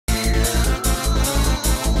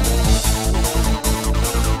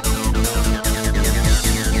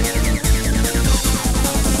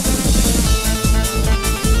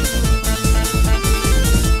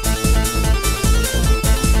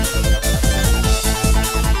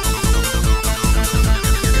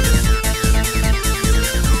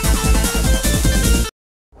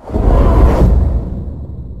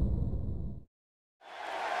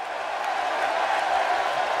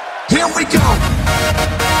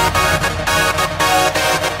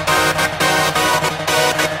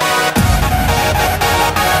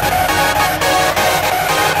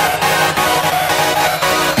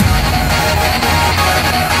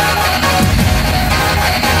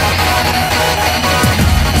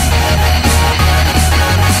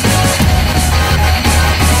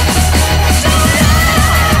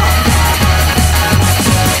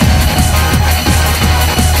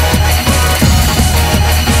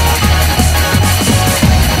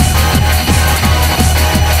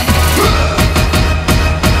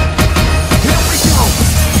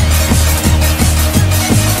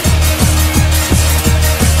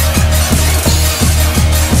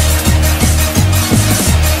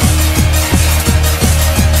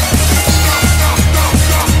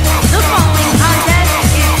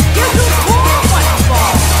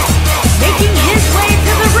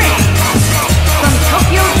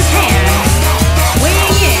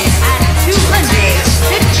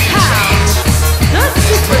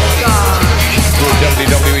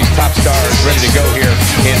is ready to go here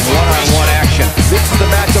in one-on-one action. This is the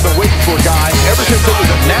match I've been waiting for, guys. Ever since it was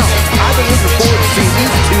announced, I've been looking forward to seeing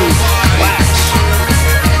these two clash.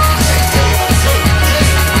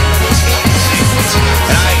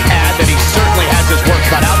 And I add that he certainly has his work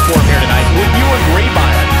cut out for him here tonight. Would you agree,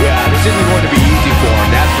 Byron? Yeah, this isn't going to be easy for him,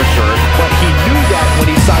 that's for sure. But he knew that when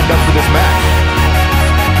he signed up for this match.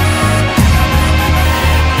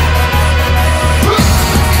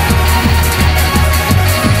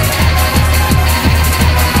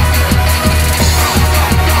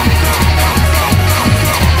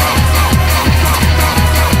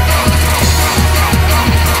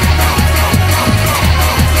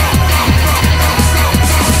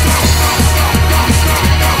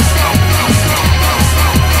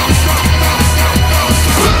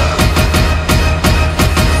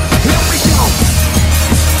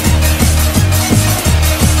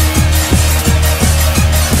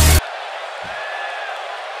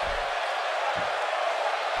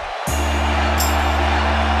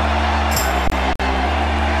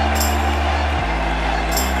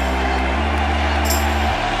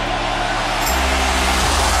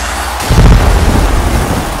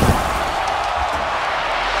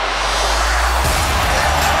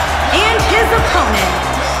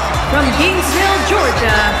 From Gainesville,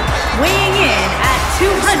 Georgia, weighing in at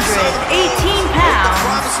 218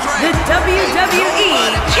 pounds, the WWE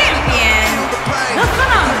Champion, the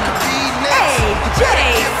phenomenal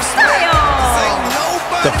AJ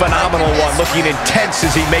Styles. The phenomenal one looking intense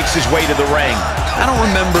as he makes his way to the ring. I don't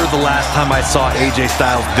remember the last time I saw AJ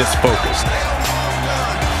Styles this focused.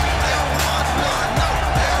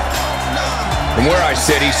 From where I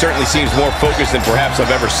sit, he certainly seems more focused than perhaps I've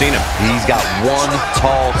ever seen him. He's got one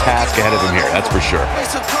tall task ahead of him here, that's for sure.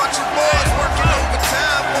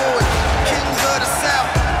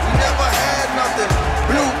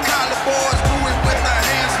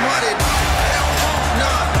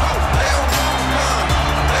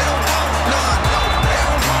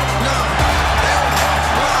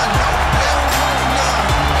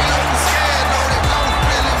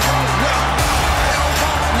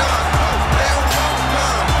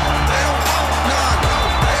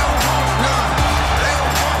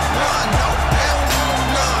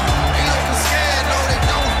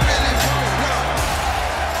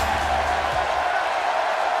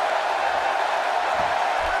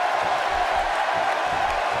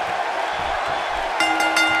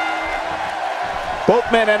 Both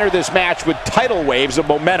men enter this match with tidal waves of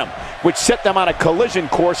momentum, which set them on a collision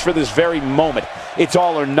course for this very moment. It's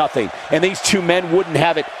all or nothing, and these two men wouldn't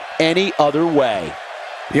have it any other way.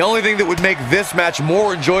 The only thing that would make this match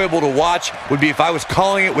more enjoyable to watch would be if I was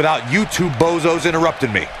calling it without you two bozos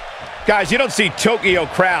interrupting me. Guys, you don't see Tokyo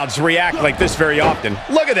crowds react like this very often.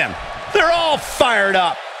 Look at them. They're all fired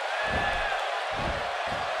up.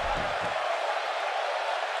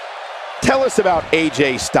 Tell us about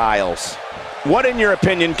AJ Styles. What, in your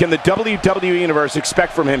opinion, can the WWE Universe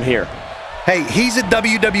expect from him here? Hey, he's a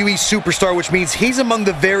WWE superstar, which means he's among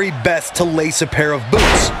the very best to lace a pair of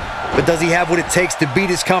boots. But does he have what it takes to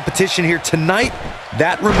beat his competition here tonight?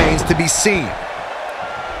 That remains to be seen.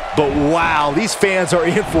 But wow, these fans are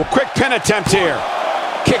in for a quick pin attempt here.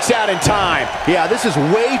 Kicks out in time. Yeah, this is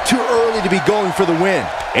way too early to be going for the win.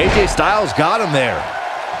 AJ Styles got him there.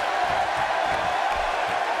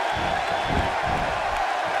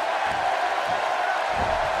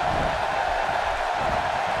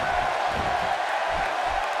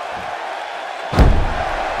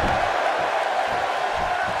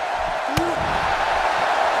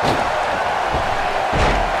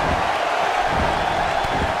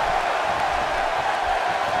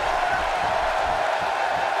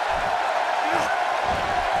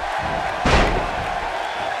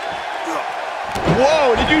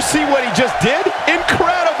 Whoa, did you see what he just did?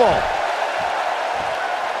 Incredible!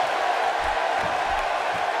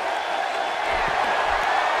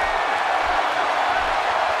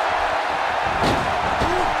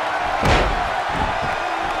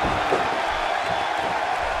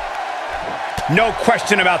 No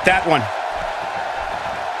question about that one.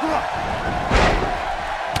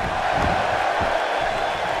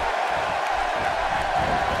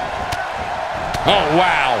 Oh,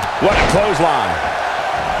 wow. What a clothesline.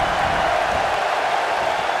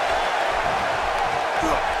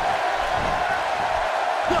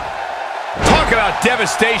 Talk about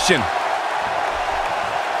devastation.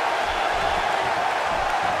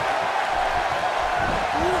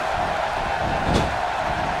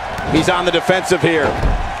 He's on the defensive here.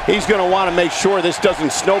 He's going to want to make sure this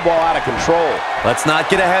doesn't snowball out of control. Let's not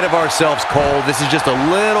get ahead of ourselves, Cole. This is just a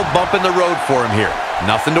little bump in the road for him here.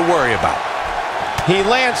 Nothing to worry about. He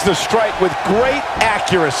lands the strike with great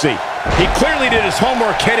accuracy. He clearly did his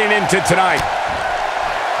homework heading into tonight.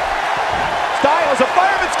 Styles, a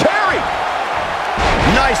fireman's carry.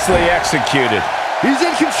 Nicely executed. He's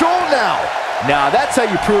in control now. Now that's how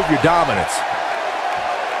you prove your dominance.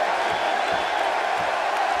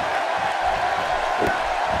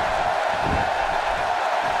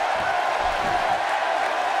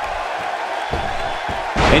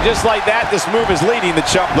 And just like that, this move is leading the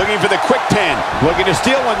chump. Looking for the quick pin. Looking to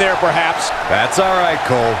steal one there, perhaps. That's all right,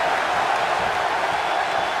 Cole.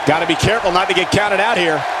 Got to be careful not to get counted out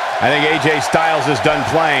here. I think AJ Styles is done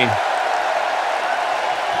playing.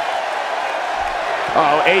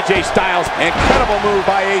 Uh-oh, AJ Styles. Incredible move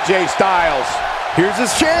by AJ Styles. Here's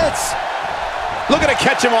his chance. Looking to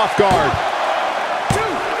catch him off guard.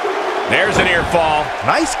 There's an ear fall.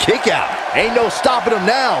 Nice kick out. Ain't no stopping him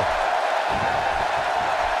now.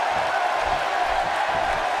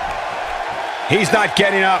 He's not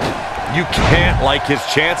getting up. You can't like his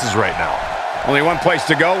chances right now. Only one place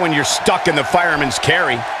to go when you're stuck in the fireman's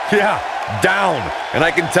carry. Yeah, down. And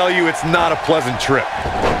I can tell you it's not a pleasant trip.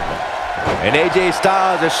 And AJ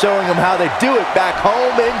Styles is showing him how they do it back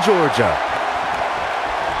home in Georgia.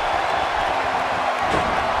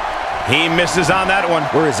 He misses on that one.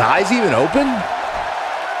 Were his eyes even open?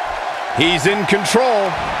 He's in control.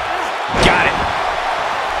 Got it.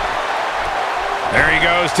 There he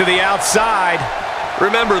goes to the outside.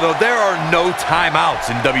 Remember, though, there are no timeouts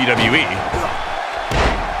in WWE.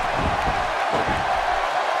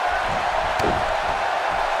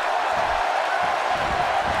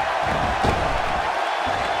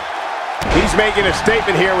 He's making a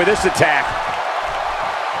statement here with this attack.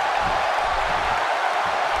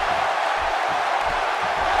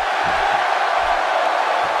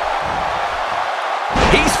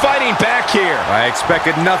 He's fighting back here. I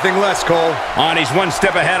expected nothing less, Cole. On, he's one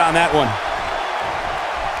step ahead on that one.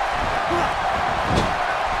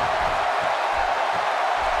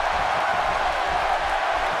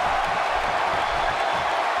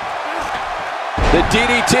 The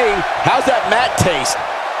DDT. How's that mat taste?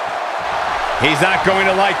 He's not going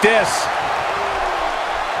to like this.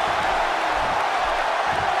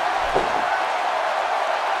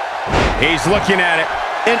 He's looking at it.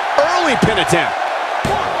 An early pin attempt.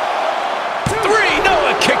 1, 2, 3. No,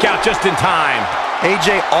 a kick out just in time.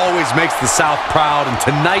 AJ always makes the South proud, and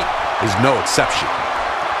tonight is no exception.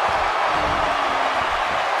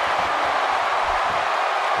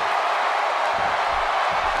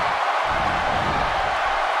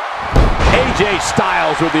 AJ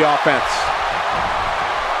Styles with the offense.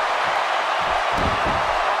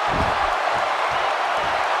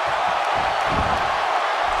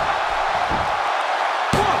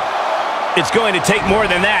 It's going to take more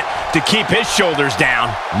than that to keep his shoulders down.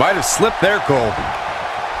 Might have slipped there, Cole.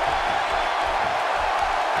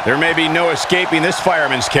 There may be no escaping this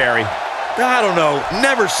fireman's carry. I don't know.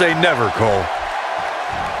 Never say never, Cole.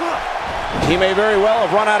 He may very well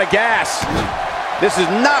have run out of gas. This is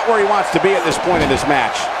not where he wants to be at this point in this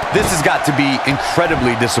match. This has got to be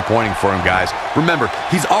incredibly disappointing for him, guys. Remember,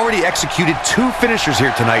 he's already executed 2 finishers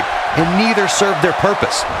here tonight, and neither served their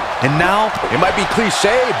purpose. And now, It might be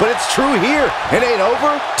cliche, but it's true here. It ain't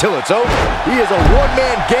over till it's over. He is a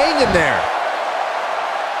one-man gang in there.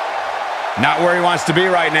 Not where he wants to be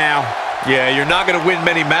right now. yeah, you're not going to win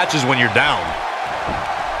many matches when you're down.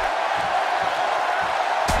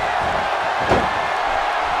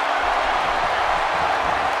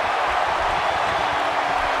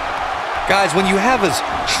 Guys, when you have as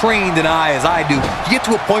trained an eye as I do, you get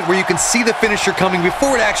to a point where you can see the finisher coming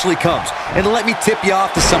before it actually comes. And let me tip you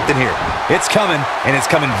off to something here. It's coming, and it's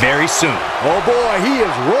coming very soon. Oh boy, he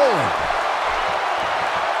is rolling.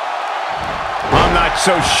 I'm not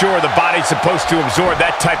so sure the body's supposed to absorb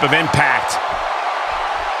that type of impact.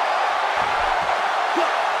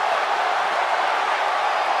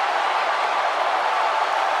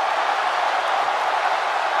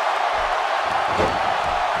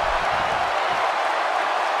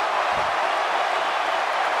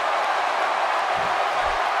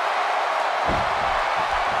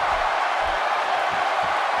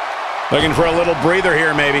 Looking for a little breather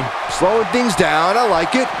here, maybe. Slowing things down. I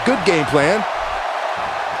like it. Good game plan.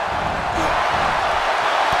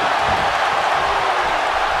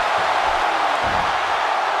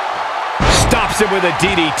 Stops it with a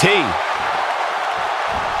DDT.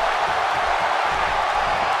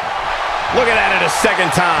 Looking at it a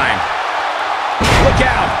second time. Look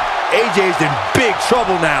out. AJ's in big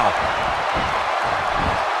trouble now.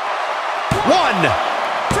 1,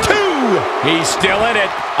 2. He's still in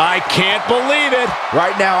it. I can't believe it.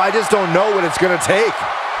 Right now, I just don't know what it's going to take.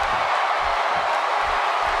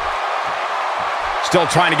 still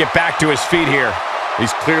trying to get back to his feet here.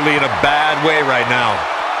 He's clearly in a bad way right now.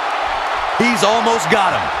 He's almost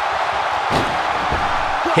got him.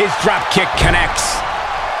 His drop kick connects.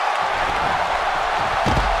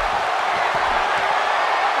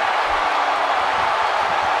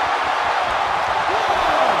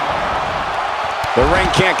 The ring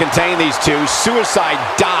can't contain these two. Suicide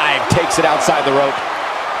dive takes it outside the rope.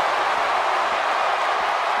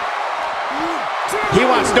 He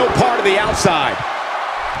wants no part of the outside.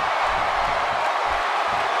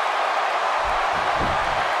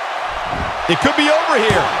 It could be over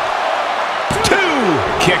here. 2!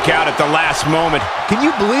 Kick out at the last moment. Can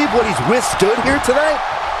you believe what he's withstood here tonight?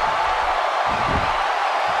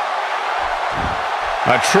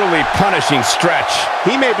 A truly punishing stretch.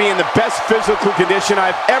 He may be in the best physical condition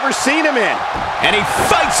I've ever seen him in. And he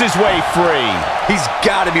fights his way free. He's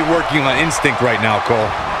got to be working on instinct right now,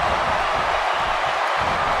 Cole.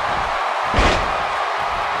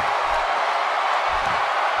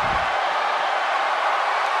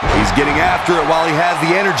 He's getting after it while he has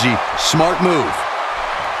the energy. Smart move.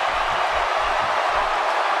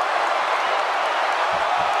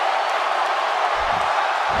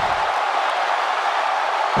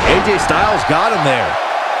 AJ Styles got him there.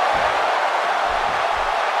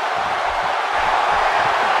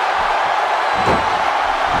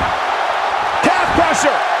 Calf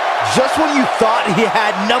crusher! Just when you thought he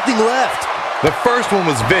had nothing left. The first one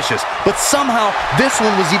was vicious, but somehow this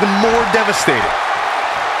one was even more devastating.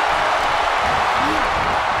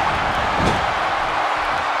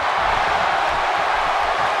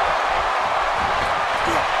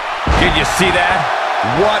 Did you see that?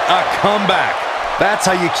 What a comeback. That's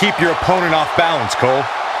how you keep your opponent off balance, Cole.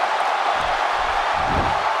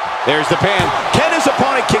 There's the pin. Can his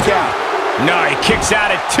opponent kick out? No, he kicks out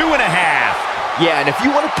at 2.5. Yeah, and if you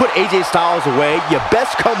want to put AJ Styles away, you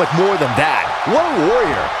best come with more than that. What a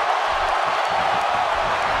warrior.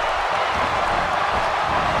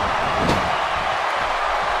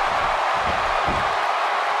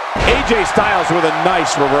 AJ Styles with a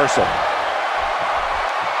nice reversal.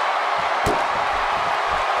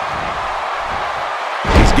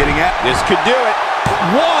 Getting at this could do it.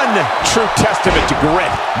 One true testament to grit.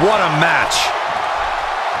 What a match.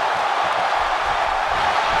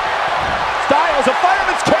 Styles, a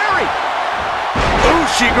fireman's carry.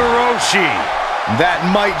 Ushigoroshi. That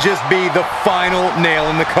might just be the final nail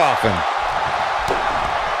in the coffin.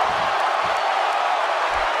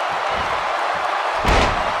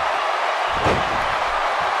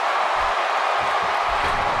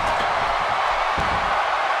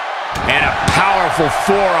 And a powerful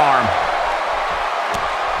forearm.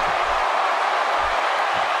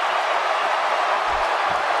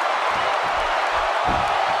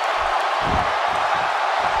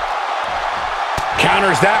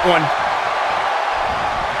 Counters that one.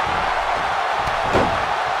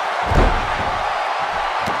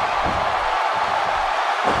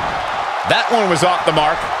 That one was off the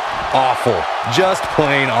mark. Awful. Just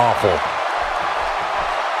plain awful.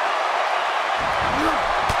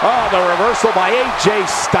 Oh, the reversal by AJ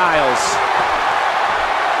Styles.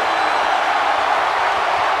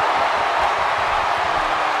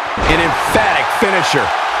 An emphatic finisher.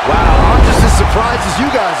 Wow, I'm just as surprised as you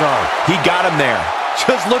guys are. He got him there.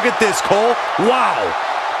 Just look at this, Cole. Wow.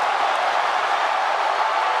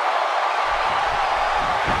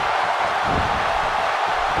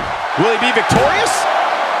 Will he be victorious?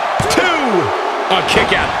 2! A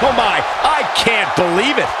kick out. Oh my, I can't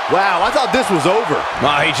believe it. Wow, I thought this was over.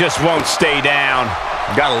 Oh, he just won't stay down.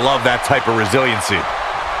 Gotta love that type of resiliency.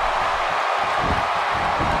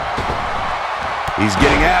 He's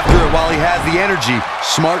getting after it while he has the energy.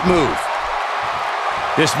 Smart move.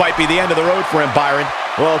 This might be the end of the road for him, Byron.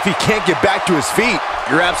 Well, if he can't get back to his feet,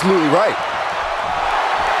 you're absolutely right.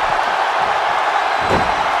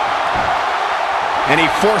 And he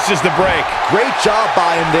forces the break. Great job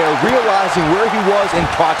by him there, realizing where he was in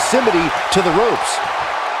proximity to the ropes.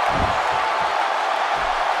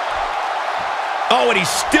 Oh, and he's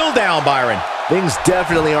still down, Byron. Things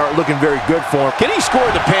definitely aren't looking very good for him. Can he score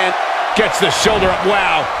the pin? Gets the shoulder up.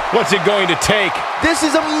 Wow, what's it going to take? This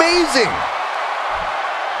is amazing.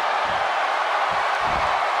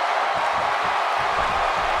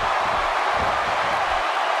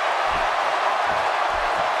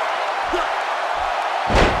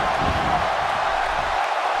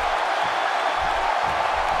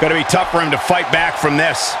 Gonna be tough for him to fight back from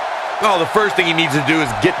this. Oh, the first thing he needs to do is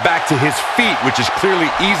get back to his feet, which is clearly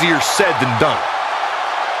easier said than done.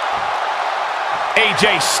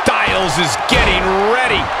 AJ Styles is getting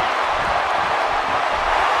ready.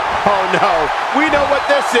 Oh no, we know what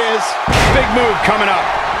this is. Big move coming up.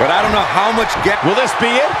 but I don't know how much Will this be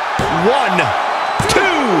it? 1, 2.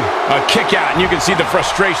 A kick out, and you can see the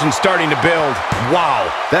frustration starting to build. Wow,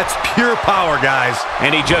 that's pure power, guys.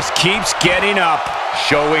 And he just keeps getting up.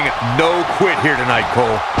 Showing no quit here tonight,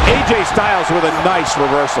 Cole. AJ Styles with a nice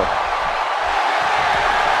reversal.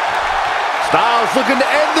 Styles looking to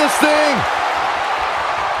end this thing.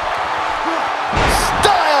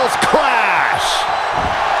 Styles clash.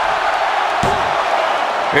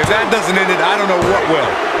 If that doesn't end it, I don't know what will.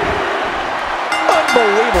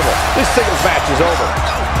 Unbelievable. This singles match is over.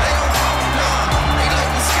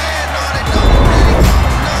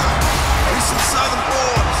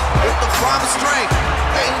 Strength.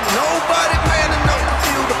 Ain't nobody man enough to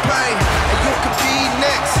feel the pain. And you could be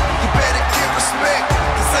next. You better give respect.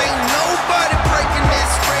 Cause ain't nobody breaking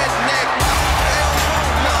this redneck. They don't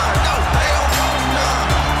want none. No, they don't want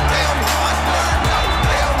none. They don't want none. No,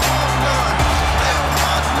 they don't want none. They don't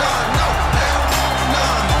want none. No, they don't want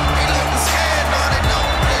none. They looking scared. No, they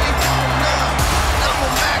don't really want none. I'm a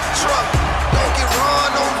Mack truck. Don't get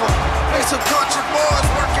run over. There's some country boys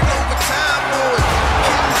working overtime, boys.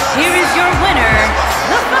 Here is your winner,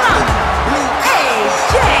 the phenomenal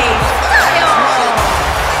AJ Styles.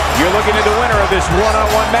 You're looking at the winner of this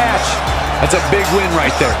one-on-one match. That's a big win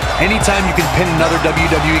right there. Anytime you can pin another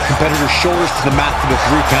WWE competitor's shoulders to the mat for the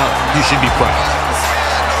 3 count, you should be proud.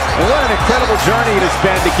 And what an incredible journey it has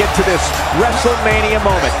been to get to this WrestleMania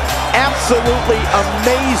moment. Absolutely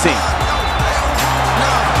amazing